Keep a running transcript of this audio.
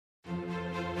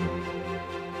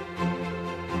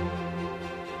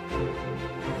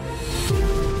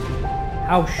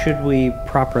how should we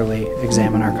properly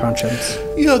examine our conscience?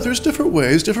 Yeah, there's different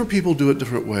ways. Different people do it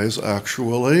different ways,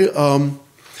 actually.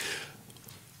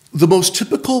 The most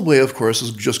typical way, of course,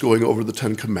 is just going over the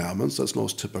Ten Commandments. That's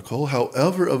most typical.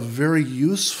 However, a very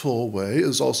useful way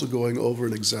is also going over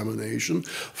an examination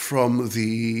from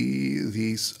the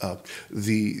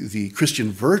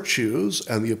Christian virtues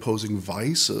and the opposing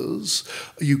vices.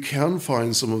 You can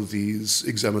find some of these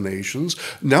examinations.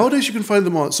 Nowadays, you can find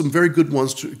them on some very good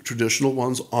ones, traditional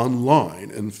ones, online,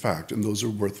 in fact, and those are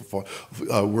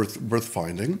worth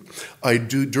finding. I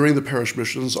do during the parish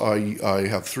missions. I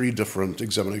have 3 different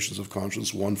examinations of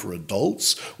conscience, one for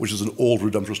adults, which is an old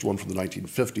Redemptorist one from the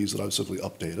 1950s that I've simply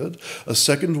updated. A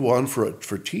second one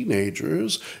for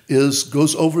teenagers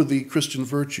goes over the Christian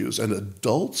virtues, and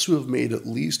adults who have made at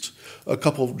least a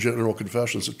couple of general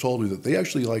confessions have told me that they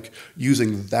actually like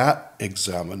using that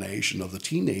examination of the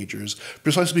teenagers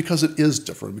precisely because it is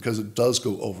different, because it does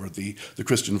go over the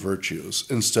Christian virtues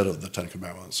instead of the Ten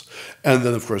Commandments. And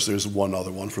then, of course, there's one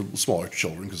other one for smaller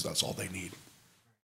children because that's all they need.